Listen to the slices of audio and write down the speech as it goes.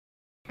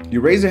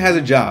Your razor has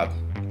a job,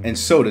 and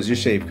so does your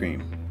shave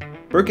cream.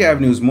 Burke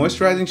Avenue's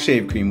Moisturizing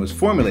Shave Cream was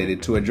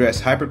formulated to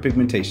address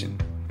hyperpigmentation.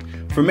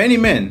 For many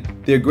men,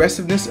 the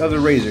aggressiveness of the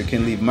razor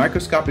can leave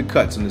microscopic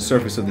cuts on the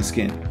surface of the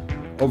skin.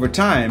 Over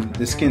time,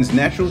 the skin's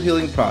natural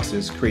healing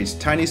process creates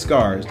tiny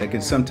scars that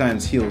can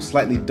sometimes heal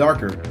slightly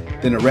darker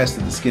than the rest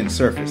of the skin's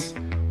surface,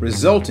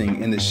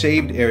 resulting in the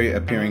shaved area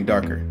appearing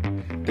darker.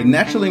 The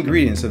natural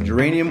ingredients of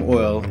geranium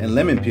oil and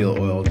lemon peel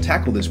oil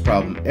tackle this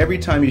problem every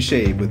time you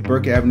shave with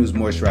Burke Avenue's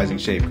Moisturizing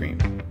Shave Cream.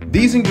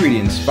 These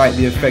ingredients fight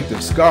the effect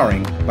of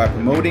scarring by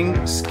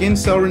promoting skin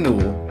cell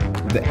renewal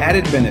with the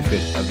added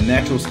benefit of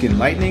natural skin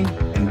lightening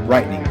and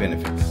brightening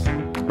benefits.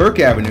 Burke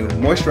Avenue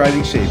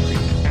Moisturizing Shave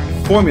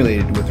Cream,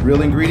 formulated with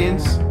real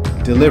ingredients,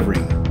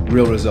 delivering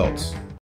real results.